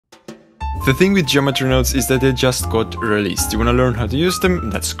The thing with geometry nodes is that they just got released. You wanna learn how to use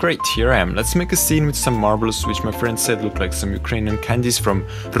them? That's great, here I am. Let's make a scene with some marbles, which my friend said look like some Ukrainian candies from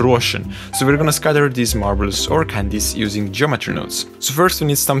Russian. So we're gonna scatter these marbles or candies using geometry nodes. So first we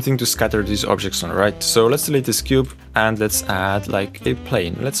need something to scatter these objects on, right? So let's delete this cube and let's add like a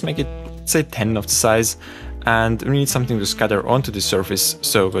plane. Let's make it, say 10 of the size. And we need something to scatter onto the surface,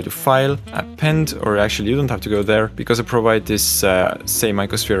 so go to File, Append, or actually you don't have to go there, because I provide this same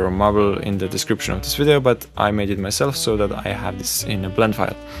icosphere or marble in the description of this video, but I made it myself so that I have this in a blend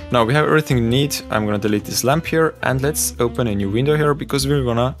file. Now we have everything we need. I'm gonna delete this lamp here, and let's open a new window here, because we're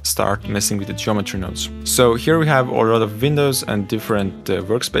gonna start messing with the geometry nodes. So here we have a lot of windows and different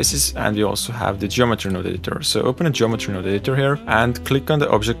workspaces, and we also have the geometry node editor. So open a geometry node editor here, and click on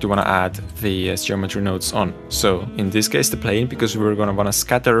the object you wanna add the geometry nodes on. So in this case the plane, because we're gonna wanna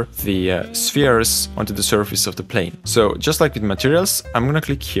scatter the spheres onto the surface of the plane. So just like with materials, I'm gonna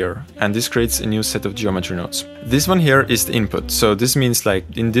click here, and this creates a new set of geometry nodes. This one here is the input, so this means like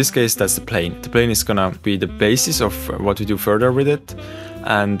in this case that's the plane. The plane is gonna be the basis of what we do further with it,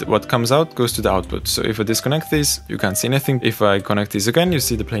 and what comes out goes to the output. So if I disconnect this, you can't see anything. If I connect this again, you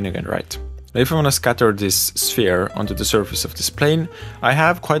see the plane again, right? Now if I want to scatter this sphere onto the surface of this plane, I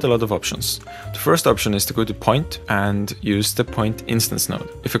have quite a lot of options. The first option is to go to point and use the point instance node.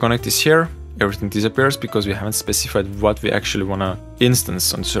 If I connect this here, everything disappears because we haven't specified what we actually want to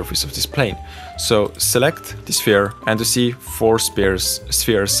instance on the surface of this plane. So select the sphere, and to see 4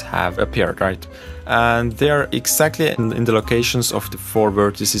 spheres have appeared, right? And they are exactly in the locations of the 4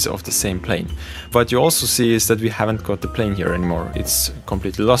 vertices of the same plane. What you also see is that we haven't got the plane here anymore. It's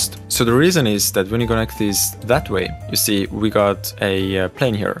completely lost. So the reason is that when you connect these that way, you see we got a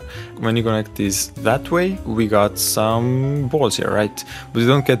plane here. When you connect these that way, we got some balls here, right? But we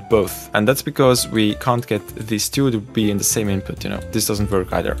don't get both. And that's because we can't get these two to be in the same input, you know. This doesn't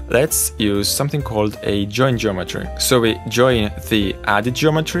work either. Let's use something called a join geometry. So we join the added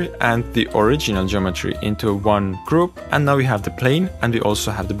geometry and the original geometry into one group, and now we have the plane, and we also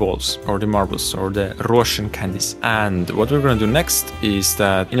have the balls or the marbles or the Russian candies. And what we're going to do next is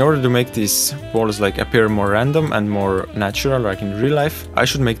that in order to make these balls like appear more random and more natural like in real life, I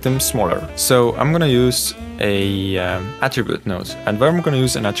should make them smaller. So I'm going to use a attribute node, and where I'm going to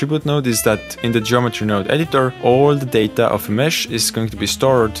use an attribute node is that in the geometry node editor, all the data of a mesh is going to be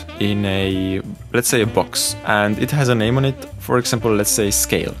stored in a, let's say, a box, and it has a name on it. For example, let's say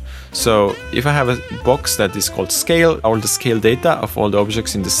scale. So if I have a box that is called scale, all the scale data of all the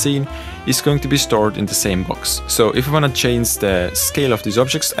objects in the scene is going to be stored in the same box. So if I want to change the scale of these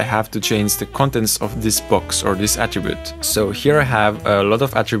objects, I have to change the contents of this box or this attribute. So here I have a lot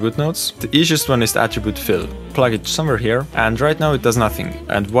of attribute nodes. The easiest one is the attribute fill. Plug it somewhere here, and right now it does nothing.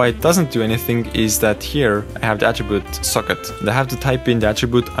 And why it doesn't do anything is that here I have the attribute socket. And I have to type in the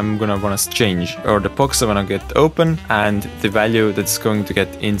attribute I'm gonna want to change, or the box I want to get open, and the value that's going to get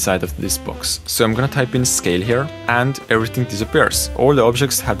inside of this box. So I'm gonna type in scale here, and everything disappears. All the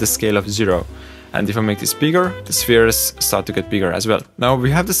objects have the scale of 0. And if I make this bigger, the spheres start to get bigger as well. Now we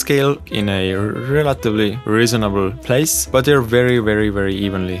have the scale in a relatively reasonable place, but they're very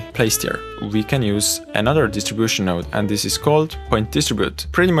evenly placed here. We can use another distribution node, and this is called point distribute.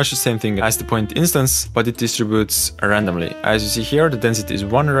 Pretty much the same thing as the point instance, but it distributes randomly. As you see here, the density is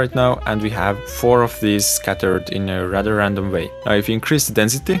 1 right now, and we have 4 of these scattered in a rather random way. Now if you increase the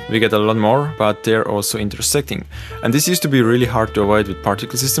density, we get a lot more, but they're also intersecting. And this used to be really hard to avoid with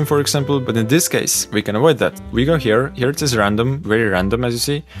particle system, for example, but in this case, we can avoid that. We go here it says random, very random as you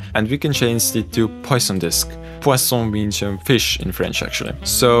see, and we can change it to Poisson disk. Poisson means fish in French actually.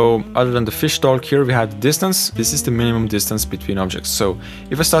 So other than the fish talk, here we have the distance. This is the minimum distance between objects. So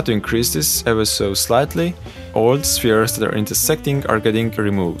if I start to increase this ever so slightly, all the spheres that are intersecting are getting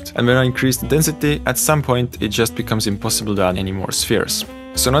removed. And when I increase the density, at some point it just becomes impossible to add any more spheres.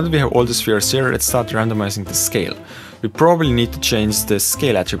 So now that we have all the spheres here, let's start randomizing the scale. We probably need to change the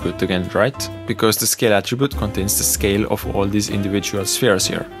scale attribute again, right? Because the scale attribute contains the scale of all these individual spheres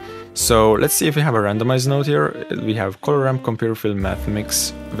here. So let's see if we have a randomize node here. We have color ramp, compare fill, math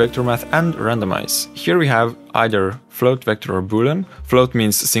mix, vector math, and randomize. Here we have either float, vector, or boolean. Float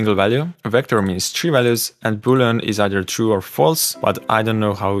means single value, vector means 3 values, and boolean is either true or false, but I don't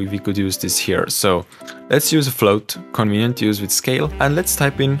know how we could use this here. So let's use a float, convenient to use with scale, and let's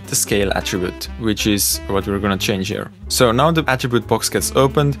type in the scale attribute, which is what we're gonna change here. So now the attribute box gets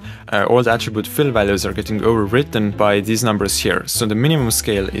opened, all the attribute fill values are getting overwritten by these numbers here. So the minimum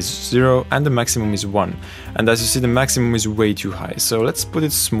scale is 0 and the maximum is 1. And as you see, the maximum is way too high. So let's put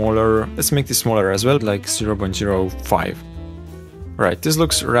it smaller. Let's make this smaller as well, like 0.05. Right, this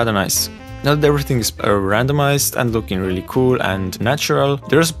looks rather nice. Now that everything is randomized and looking really cool and natural,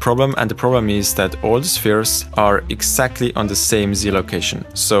 there's a problem, and the problem is that all the spheres are exactly on the same Z location.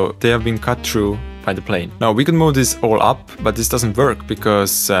 So they have been cut through by the plane. Now we could move this all up, but this doesn't work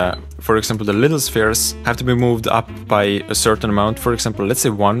because for example, the little spheres have to be moved up by a certain amount, for example, let's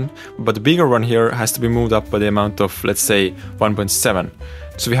say 1, but the bigger one here has to be moved up by the amount of, let's say, 1.7.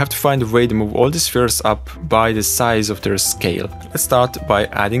 So we have to find a way to move all the spheres up by the size of their scale. Let's start by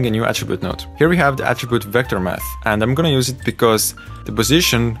adding a new attribute node. Here we have the attribute vector math, and I'm gonna use it because the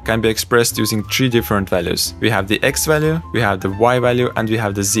position can be expressed using 3 different values. We have the x value, we have the y value, and we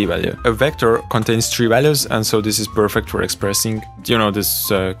have the z value. A vector contains 3 values, and so this is perfect for expressing, you know,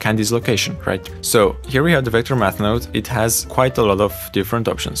 this candy's location, right? So here we have the vector math node. It has quite a lot of different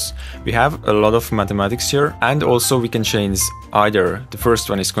options. We have a lot of mathematics here, and also we can change either the first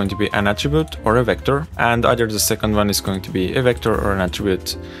one is going to be an attribute or a vector, and either the second one is going to be a vector or an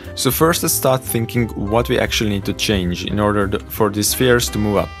attribute. So first let's start thinking what we actually need to change in order for these spheres to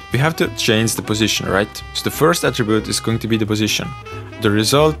move up. We have to change the position, right? So the first attribute is going to be the position. The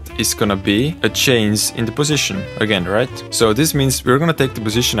result is gonna be a change in the position again, right? So this means we're gonna take the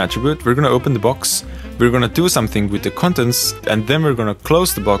position attribute, we're gonna open the box, we're gonna do something with the contents, and then we're gonna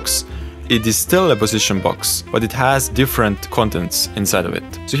close the box. It is still a position box, but it has different contents inside of it.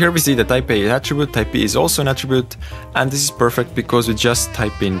 So here we see the type A is attribute, type B is also an attribute, and this is perfect because we just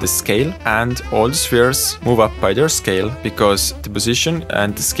type in the scale and all the spheres move up by their scale because the position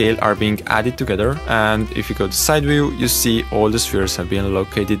and the scale are being added together. And if you go to side view, you see all the spheres have been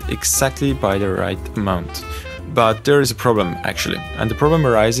located exactly by the right amount. But there is a problem actually, and the problem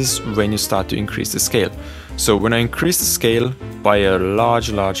arises when you start to increase the scale. So when I increase the scale by a large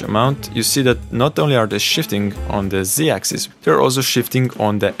amount, you see that not only are they shifting on the z-axis, they're also shifting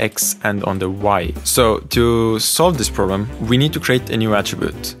on the x and on the y. So to solve this problem, we need to create a new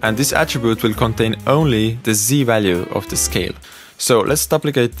attribute, and this attribute will contain only the z value of the scale. So let's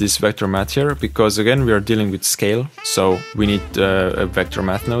duplicate this vector math here, because again we are dealing with scale, so we need a vector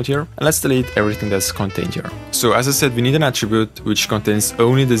math node here. And let's delete everything that's contained here. So as I said, we need an attribute which contains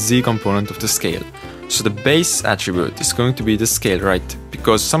only the z component of the scale. So the base attribute is going to be the scale, right?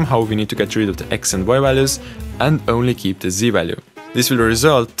 Because somehow we need to get rid of the x and y values and only keep the z value. This will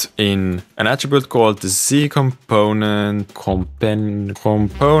result in an attribute called the z component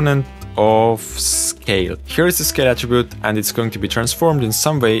of scale. Here is the scale attribute, and it's going to be transformed in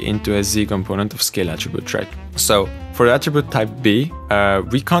some way into a z component of scale attribute, right? So for the attribute type B,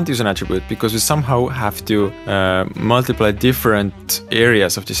 we can't use an attribute because we somehow have to multiply different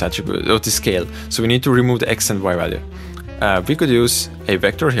areas of this attribute, of the scale. So we need to remove the x and y value. We could use a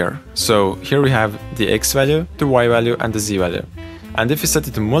vector here. So here we have the x value, the y value, and the z value. And if we set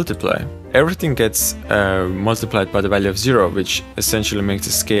it to multiply, everything gets multiplied by the value of 0, which essentially makes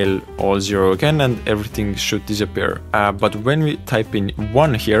the scale all 0 again, and everything should disappear. But when we type in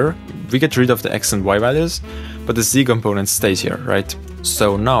 1 here, we get rid of the x and y values, but the z component stays here, right?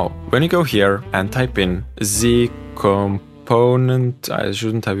 So now, when you go here and type in z component, I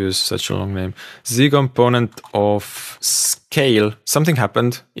shouldn't have used such a long name, z component of scale, something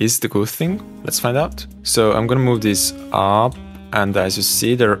happened. Is the good thing? Let's find out. So I'm gonna move this up, and as you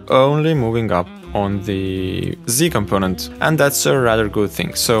see, they're only moving up on the z component, and that's a rather good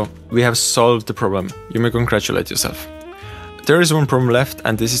thing. So we have solved the problem. You may congratulate yourself. There is one problem left,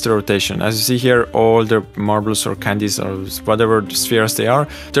 and this is the rotation. As you see here, all the marbles or candies or whatever the spheres they are,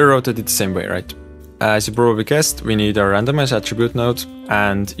 they're rotated the same way, right? As you probably guessed, we need a randomized attribute node,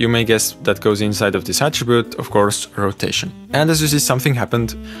 and you may guess that goes inside of this attribute, of course, rotation. And as you see, something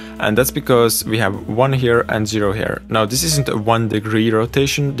happened, and that's because we have 1 here and 0 here. Now, this isn't a 1 degree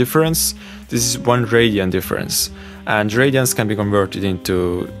rotation difference, this is 1 radian difference. And radians can be converted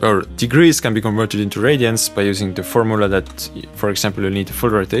into, or degrees can be converted into radians by using the formula that, for example, you need a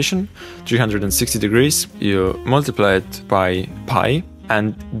full rotation, 360 degrees, you multiply it by pi,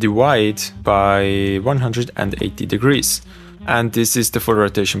 and divide by 180 degrees. And this is the full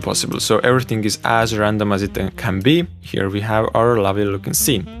rotation possible. So everything is as random as it can be. Here we have our lovely looking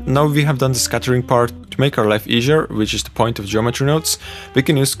scene. Now we have done the scattering part. To make our life easier, which is the point of geometry nodes, we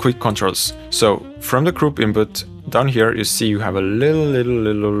can use quick controls. So from the group input, down here you see you have a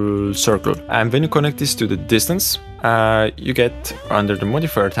little circle. And when you connect this to the distance, you get under the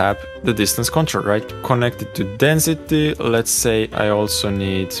modifier tab the distance control, right? Connected to density. Let's say I also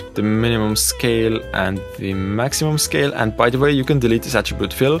need the minimum scale and the maximum scale. And by the way, you can delete this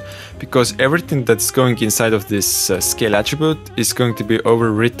attribute fill because everything that's going inside of this scale attribute is going to be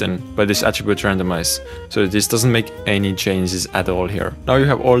overwritten by this attribute randomize. So this doesn't make any changes at all here. Now you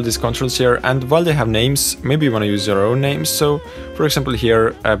have all these controls here, and while they have names, maybe you want to use your own names. So for example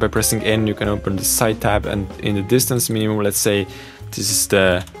here, by pressing N, you can open the side tab, and in the distance minimum, let's say this is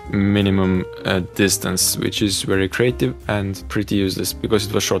the minimum distance, which is very creative and pretty useless because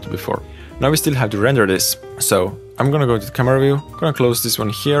it was shorter before. Now we still have to render this. So I'm gonna go to the camera view, gonna close this one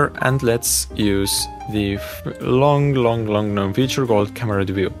here, and let's use the long known feature called camera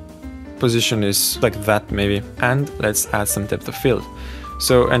view. Position is like that maybe, and let's add some depth of field.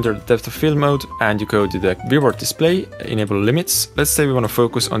 So enter the depth of field mode and you go to the viewport display, enable limits. Let's say we want to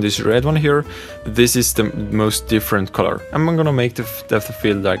focus on this red one here. This is the most different color. I'm gonna make the depth of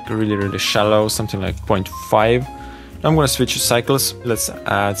field like really shallow, something like 0.5. Now I'm gonna switch to cycles. Let's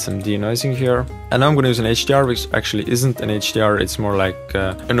add some denoising here. And now I'm gonna use an HDR, which actually isn't an HDR. It's more like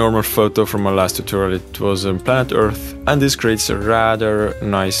a normal photo from my last tutorial. It was on planet Earth. And this creates a rather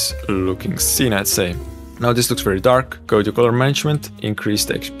nice looking scene, I'd say. Now this looks very dark. Go to color management, increase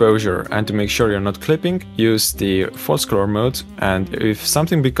the exposure, and to make sure you're not clipping, use the false color mode, and if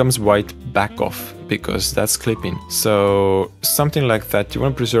something becomes white, back off, because that's clipping. So something like that, you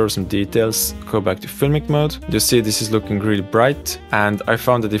want to preserve some details, go back to filmic mode. You see this is looking really bright, and I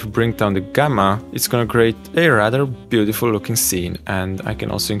found that if you bring down the gamma, it's gonna create a rather beautiful looking scene. And I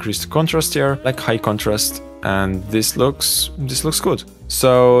can also increase the contrast here, like high contrast, and this looks good.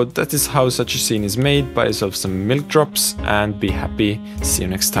 So that is how such a scene is made. Buy yourself some milk drops and be happy. See you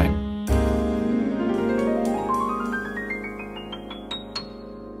next time.